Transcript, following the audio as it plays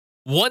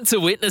Want to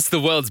witness the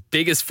world's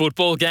biggest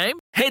football game?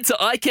 Head to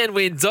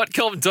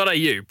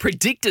iCanWin.com.au,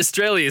 predict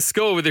Australia's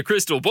score with a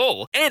crystal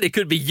ball, and it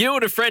could be you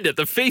and a friend at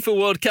the FIFA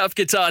World Cup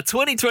Qatar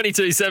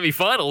 2022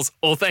 semi-finals,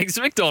 all thanks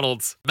to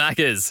McDonald's.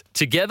 Maccas,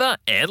 together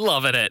and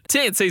loving it.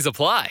 TNCs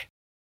apply.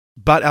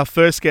 But our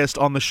first guest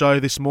on the show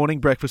this morning,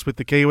 Breakfast with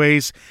the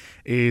Kiwis,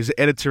 is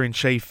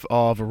Editor-in-Chief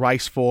of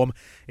Raceform.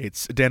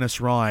 It's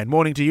Dennis Ryan.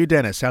 Morning to you,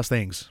 Dennis. How's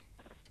things?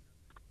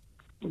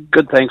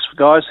 Good, thanks,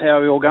 guys. How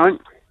are you all going?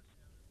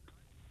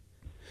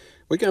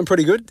 We're going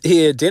pretty good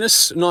here,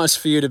 Dennis. Nice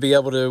for you to be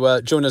able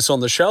to join us on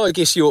the show. I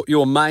guess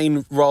your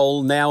main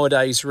role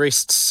nowadays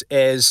rests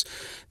as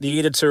the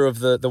editor of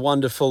the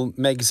wonderful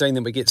magazine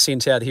that we get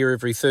sent out here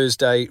every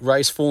Thursday,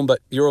 Raceform, but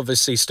you're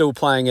obviously still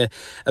playing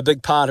a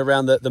big part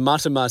around the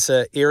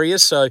Matamata area,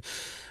 so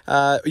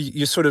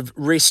you sort of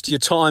rest your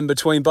time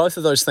between both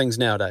of those things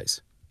nowadays.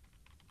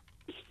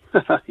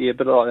 Yeah,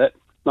 but like that.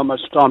 Not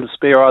much time to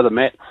spare either,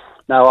 Matt.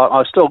 No,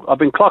 I've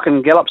been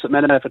clocking gallops at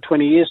Matamata for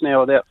 20 years now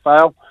without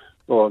fail.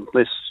 Or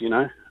unless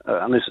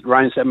unless it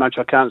rains that much,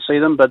 I can't see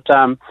them. But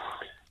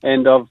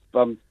and I've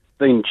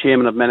been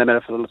chairman of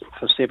Matamata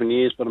for 7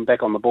 years, but I'm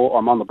back on the board.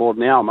 I'm on the board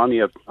now. I'm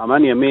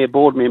only a mere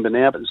board member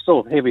now, but it's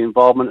still heavy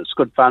involvement. It's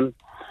good fun.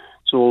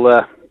 It's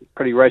all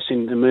pretty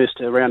racing immersed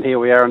around here.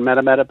 We are in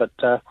Matamata, but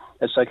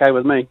it's okay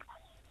with me.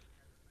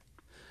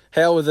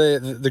 How are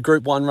the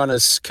Group 1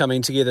 runners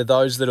coming together,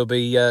 those that'll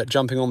be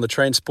jumping on the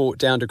transport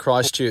down to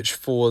Christchurch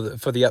for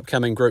the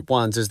upcoming Group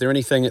 1s? Is there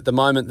anything at the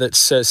moment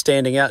that's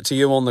standing out to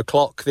you on the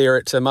clock there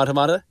at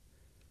Matamata?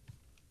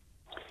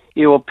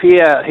 Yeah, well,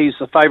 Pierre, he's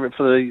the favourite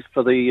for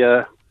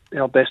the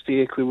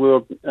Albasti Equi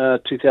World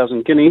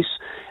 2000 Guineas,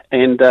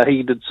 and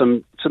he did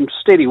some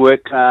steady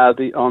work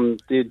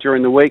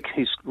during the week.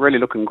 He's really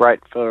looking great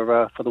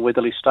for the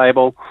Weatherly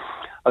stable.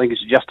 I think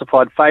he's a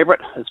justified favourite.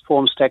 His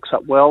form stacks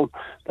up well.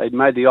 They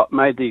made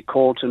the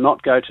call to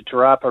not go to Te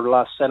Rapa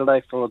last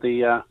Saturday for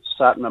the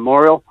Start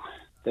Memorial.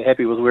 They're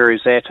happy with where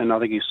he's at, and I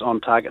think he's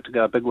on target to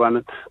go a big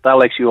one.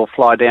 They'll actually all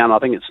fly down. I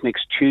think it's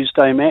next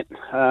Tuesday, Matt.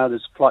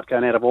 There's a flight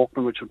going out of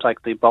Auckland, which will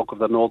take the bulk of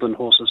the northern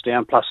horses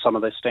down, plus some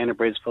of their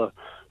standardbreds for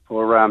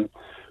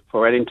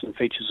Addington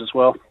features as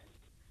well.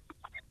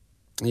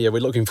 Yeah,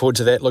 we're looking forward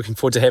to that. Looking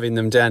forward to having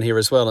them down here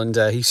as well, and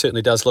he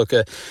certainly does look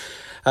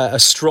a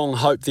strong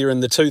hope there in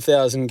the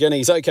 2000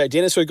 Guineas. Okay,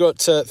 Dennis, we've got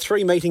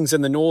 3 meetings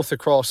in the north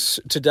across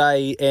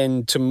today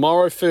and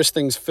tomorrow. First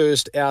things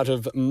first, out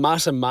of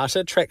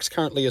Matamata. Track's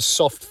currently a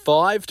soft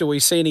 5. Do we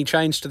see any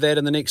change to that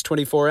in the next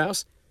 24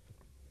 hours?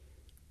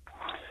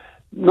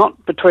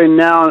 Not between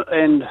now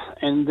and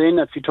then,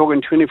 if you're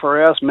talking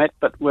 24 hours, Matt,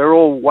 but we're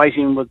all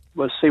waiting.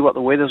 We'll see what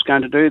the weather's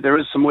going to do. There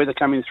is some weather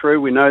coming through,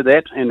 we know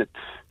that, and it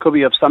could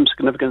be of some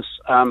significance,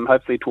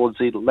 hopefully towards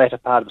the latter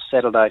part of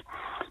Saturday.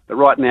 But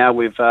right now,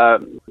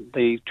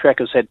 the track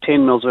has had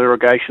 10 mils of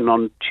irrigation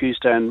on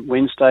Tuesday and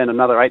Wednesday, and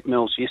another 8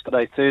 mils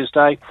yesterday,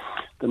 Thursday.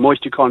 The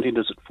moisture content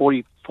is at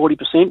 40%,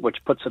 which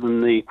puts it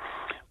in the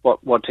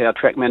what our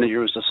track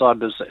manager has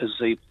decided is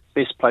the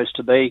best place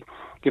to be,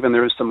 given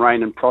there is some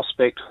rain in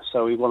prospect.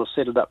 So we want to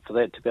set it up for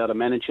that to be able to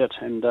manage it.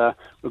 And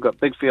we've got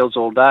big fields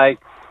all day.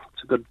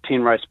 It's a good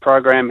 10-race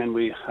program, and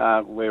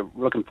we're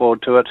looking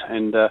forward to it.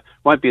 And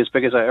won't be as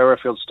big as our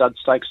Arrowfield Stud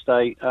Stakes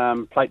Day,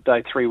 Plate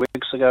Day 3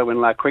 weeks ago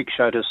when La Creek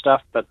showed her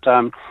stuff. But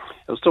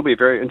it'll still be a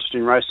very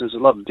interesting race. There's a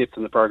lot of depth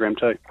in the program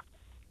too.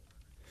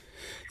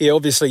 Yeah,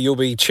 obviously you'll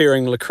be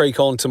cheering La Creek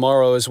on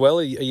tomorrow as well.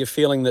 Are you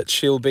feeling that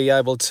she'll be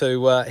able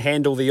to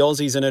handle the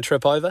Aussies in her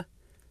trip over?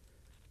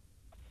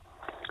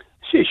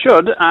 She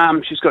should.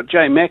 She's got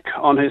Jay Mack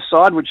on her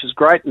side, which is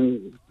great,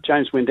 and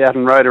James went out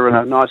and rode her in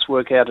a nice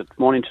workout at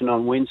Mornington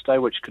on Wednesday,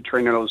 which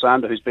Katrina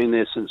Alexander, who's been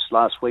there since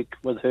last week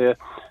with her,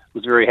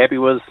 was very happy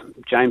with.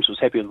 James was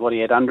happy with what he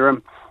had under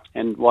him,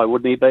 and why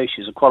wouldn't he be?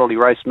 She's a quality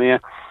race mare.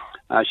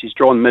 She's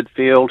drawn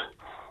midfield.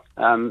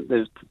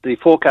 The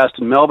forecast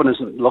in Melbourne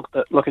isn't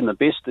looking the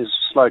best. There's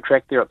a slow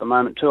track there at the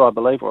moment too, I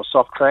believe, or a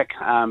soft track.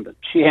 But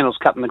she handles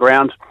cutting the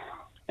ground.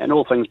 And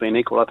all things being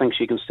equal, I think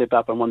she can step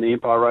up and win the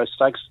Empire Rose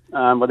Stakes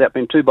without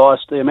being too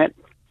biased there, Matt.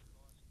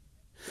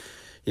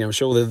 Yeah, I'm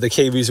sure the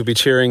Kiwis will be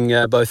cheering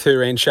both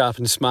her and Sharp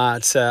and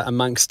Smart,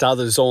 amongst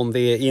others, on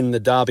there in the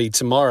Derby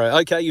tomorrow.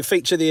 Okay, you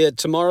feature there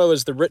tomorrow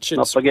as the Richards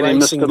Not forgetting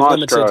Racing Mr.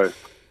 Maestro. Limited.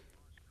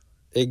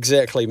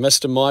 Exactly,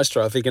 Mr.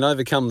 Maestro. If he can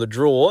overcome the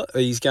draw,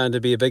 he's going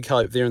to be a big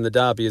hope there in the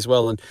Derby as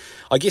well. And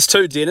I guess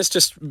too, Dennis,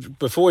 just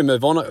before we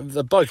move on,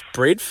 they're both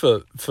bred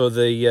for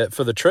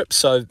the trip,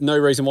 so no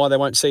reason why they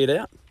won't see it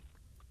out.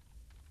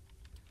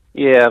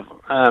 Yeah,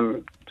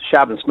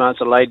 Sharp and Smart's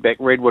a laid-back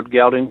redwood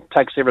gelding,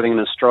 takes everything in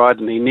his stride,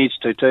 and he needs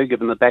to too,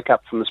 given the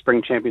backup from the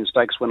Spring Champion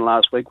Stakes win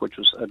last week, which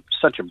was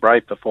such a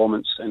brave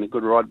performance and a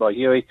good ride by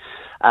Huey.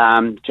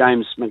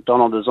 James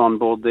McDonald is on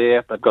board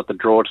there. They've got the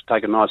draw to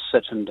take a nice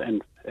sit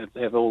and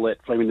have all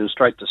that Flemington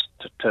Straight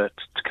to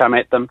come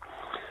at them.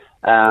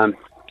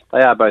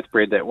 They are both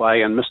bred that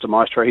way, and Mr.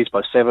 Maestro, he's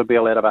by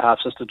Savabeel out of a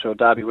half-sister to a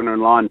Derby winner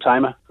in Lion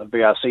Tamer, a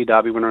VRC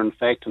Derby winner in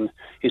fact, and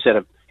he's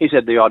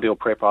had the ideal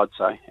prep, I'd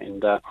say,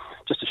 and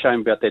just a shame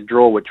about that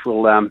draw, which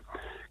will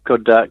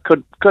could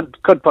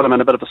put him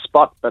in a bit of a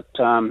spot, but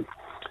I'm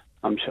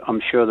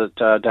sure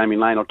that Damien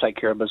Lane will take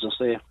care of business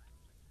there.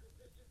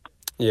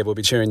 Yeah, we'll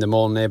be cheering them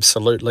on,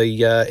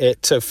 absolutely.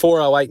 At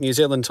 4:08 New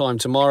Zealand time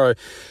tomorrow,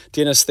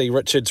 Dennis, the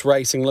Richards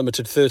Racing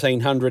Limited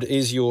 1300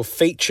 is your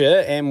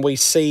feature, and we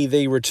see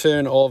the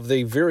return of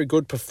the very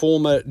good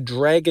performer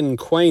Dragon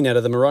Queen out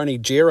of the Moroni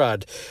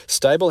Gerard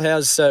stable.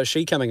 How's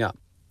she coming up?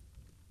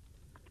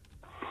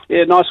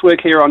 Yeah, nice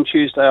work here on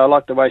Tuesday. I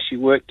like the way she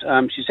worked.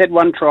 She's had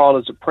one trial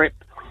as a prep.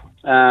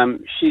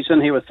 She's in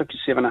here with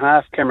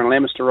 57.5. Cameron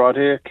Lammister ride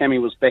her. Cammy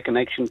was back in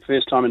action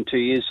first time in 2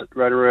 years at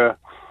Rotorua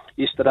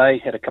yesterday,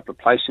 had a couple of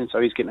placements,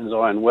 so he's getting his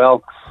iron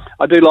well.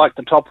 I do like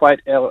the top weight,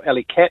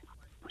 Alley Cat.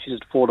 She's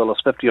at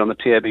 $4.50 on the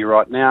TAB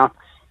right now.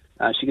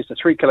 She gets a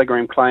 3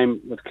 kilogram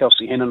claim with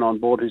Kelsey Hennon on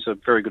board, who's a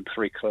very good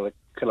 3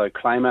 kilo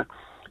claimer.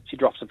 She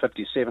drops to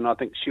 57. I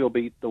think she'll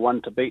be the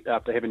one to beat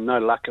after having no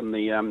luck in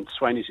the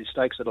Swainese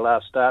Stakes at the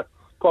last start.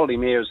 Quality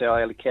mare is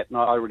our Alley Cat, and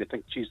I really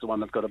think she's the one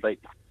they've got to beat.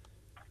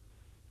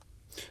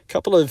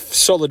 Couple of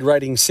solid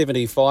rating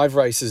 75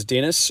 races,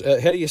 Dennis.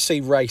 How do you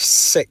see race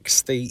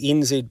 6, the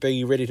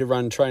NZB Ready to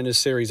Run Trainers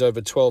Series over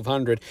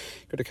 1200?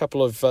 Got a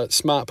couple of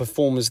smart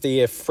performers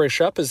there fresh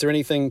up. Is there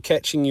anything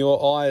catching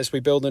your eye as we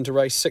build into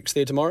race 6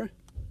 there tomorrow?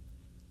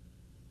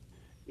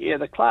 Yeah,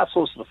 the class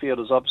horse of the field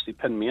has obviously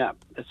pinned me up.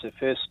 It's her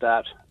first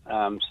start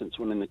since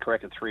winning the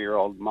Karaka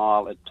 3-year-old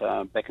mile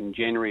back in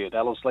January at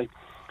Ellerslie.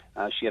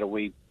 She had a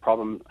wee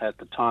problem at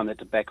the time, had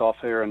to back off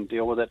her and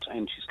deal with it,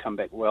 and she's come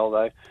back well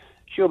though.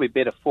 She'll be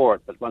better for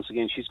it, but once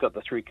again, she's got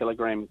the 3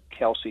 kilogram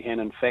Kelsey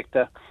Hannon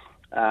factor.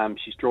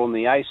 She's drawn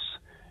the ace.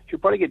 She'll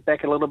probably get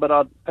back a little bit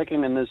odd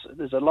picking, and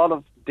there's a lot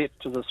of depth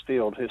to this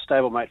field. Her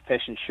stablemate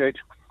Fashion Shoot,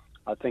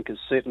 I think, is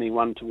certainly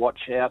one to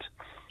watch out.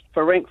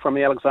 For Rank from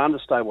the Alexander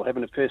stable,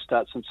 having a first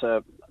start since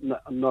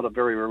not a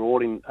very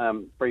rewarding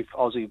brief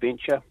Aussie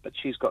venture, but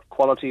she's got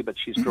quality, but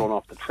she's drawn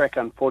off the track,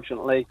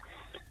 unfortunately.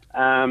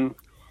 And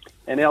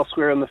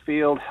elsewhere in the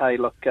field, hey,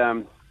 look,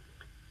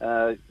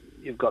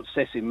 you've got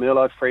Sassy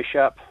Merlot fresh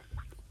up,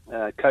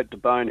 Cote de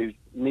Bone, who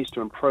needs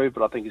to improve,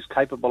 but I think is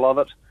capable of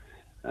it.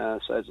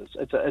 So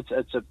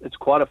it's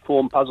quite a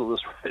form puzzle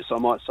this race, I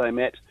might say,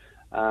 Matt.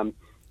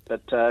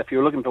 But if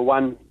you're looking for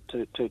one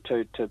to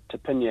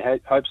pin your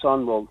hopes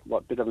on, well,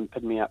 what better than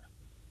pin me up?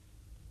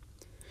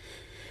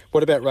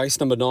 What about race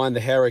number 9,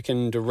 the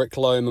Harrican de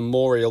Ricklow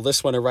Memorial?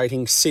 This one a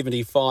rating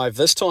 75.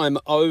 This time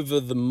over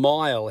the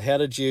mile. How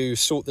did you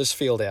sort this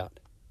field out?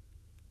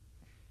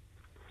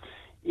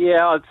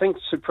 Yeah, I think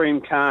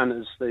Supreme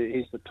Khan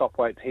he's the top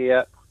weight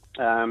here.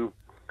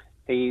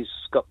 He's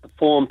got the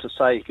form to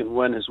say he can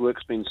win. His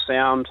work's been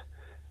sound.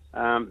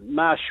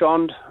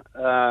 Marchand,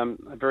 a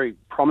very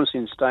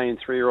promising stay in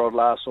 3-year-old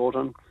last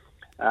autumn.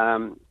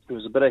 He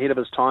was a bit ahead of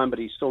his time, but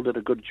he still did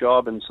a good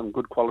job in some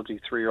good quality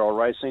 3-year-old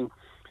racing.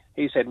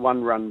 He's had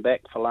one run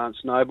back for Lance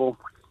Noble.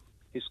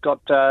 He's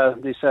got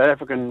the South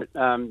African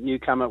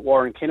newcomer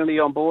Warren Kennedy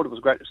on board. It was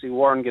great to see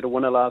Warren get a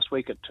winner last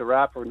week at Te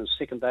Rapa in his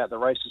second day at the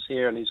races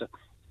here, and he's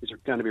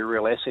going to be a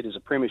real asset. He's a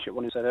premiership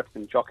winning South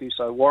African jockey.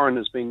 So Warren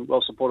has been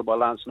well supported by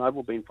Lance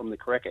Noble, being from the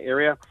Karaka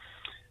area.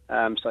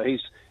 So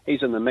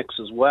he's in the mix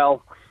as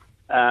well.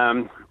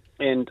 And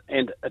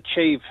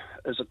Achieve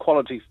is a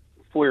quality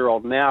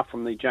 4-year-old now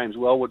from the James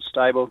Wellwood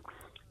stable.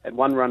 Had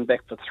one run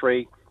back for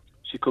 3.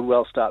 She could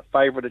well start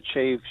favourite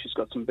Achieve. She's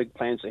got some big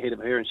plans ahead of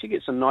her, and she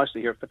gets in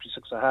nicely here at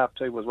 56.5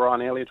 too, with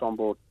Ryan Elliott on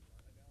board.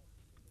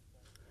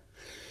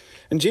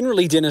 And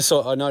generally, Dennis,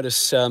 I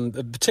notice,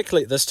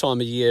 particularly at this time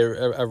of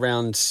year,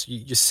 around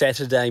your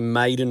Saturday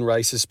maiden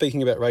races,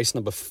 speaking about race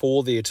number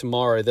 4 there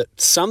tomorrow, that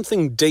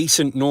something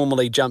decent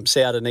normally jumps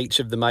out in each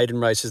of the maiden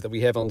races that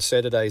we have on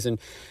Saturdays. And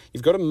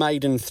you've got a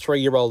maiden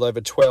 3-year-old over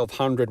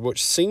 1200,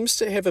 which seems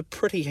to have a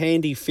pretty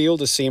handy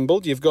field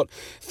assembled. You've got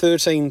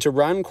 13 to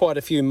run, quite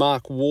a few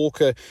Mark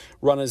Walker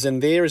runners in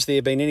there. Has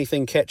there been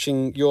anything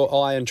catching your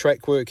eye and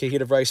track work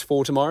ahead of race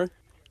 4 tomorrow?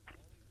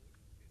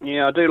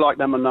 Yeah, I do like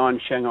number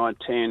 9, Shanghai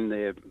 10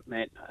 there,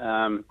 Matt.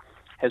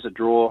 Has a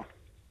draw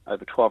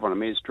over 1200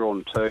 metres,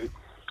 drawn 2.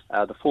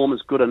 The form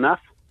is good enough.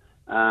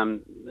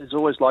 There's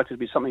always likely to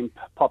be something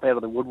pop out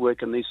of the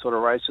woodwork in these sort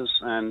of races,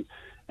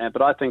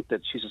 but I think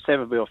that she's a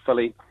Savabeel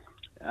filly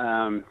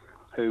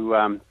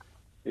who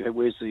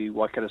wears the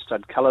Waikato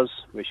stud colours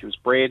where she was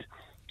bred,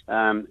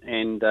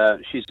 and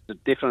she's a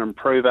definite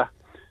improver.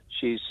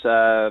 She's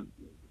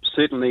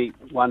certainly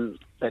one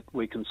that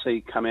we can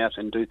see come out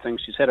and do things.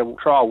 She's had a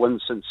trial win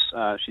since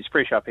she's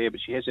fresh up here,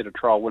 but she has had a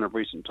trial win of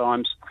recent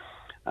times,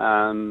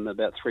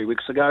 about 3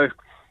 weeks ago.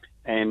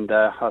 And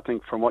I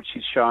think from what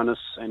she's shown us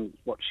and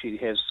what she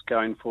has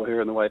going for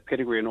her in the way of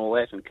pedigree and all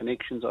that and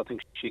connections, I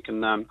think she can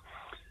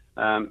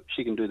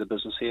do the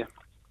business here.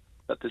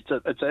 But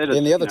it's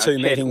in the other two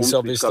meetings,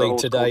 obviously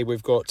today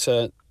we've got.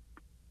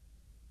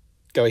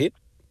 Go ahead.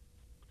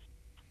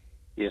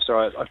 Yeah,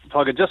 sorry. If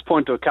I could just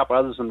point to a couple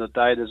others in the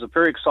day, there's a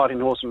very exciting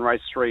horse in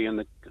race 3 in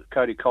the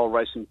Cody Cole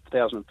Racing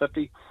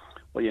 1050.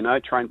 Well, you know,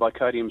 trained by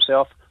Cody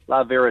himself.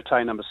 La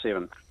Verite, number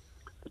 7.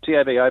 The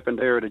TAB opened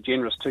her at a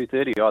generous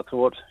 230, I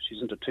thought.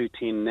 She's into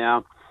 210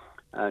 now.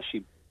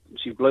 She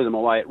she blew them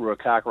away at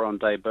Ruakaka on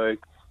debut.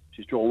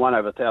 She's drawn one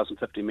over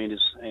 1,050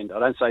 metres, and I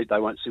don't say they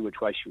won't see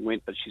which way she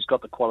went, but she's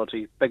got the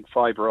quality. Big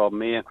 5-year-old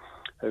mare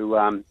who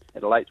was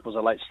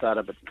a late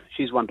starter, but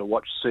she's one to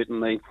watch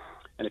certainly.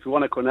 And if you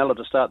want a Quinella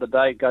to start the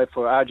day, go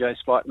for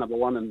RJ's Fight number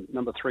 1 and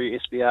number 3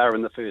 SBR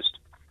in the first.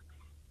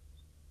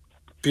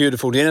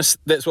 Beautiful, Dennis.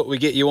 That's what we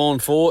get you on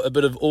for, a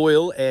bit of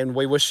oil, and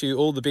we wish you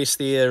all the best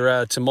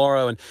there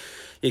tomorrow. And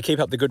keep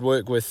up the good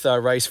work with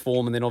race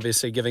form, and then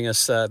obviously giving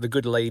us the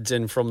good leads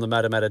in from the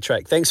Matamata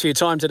track. Thanks for your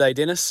time today,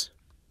 Dennis.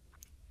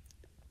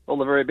 All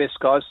the very best,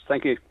 guys.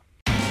 Thank you.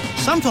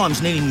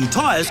 Sometimes needing new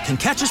tyres can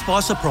catch us by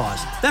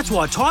surprise. That's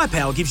why Tyre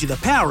Power gives you the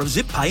power of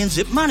Zip Pay and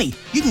Zip Money.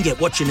 You can get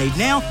what you need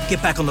now,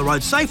 get back on the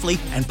road safely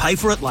and pay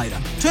for it later.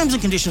 Terms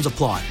and conditions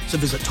apply. So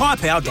visit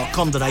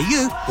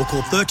tyrepower.com.au or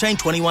call 13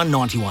 21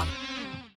 91.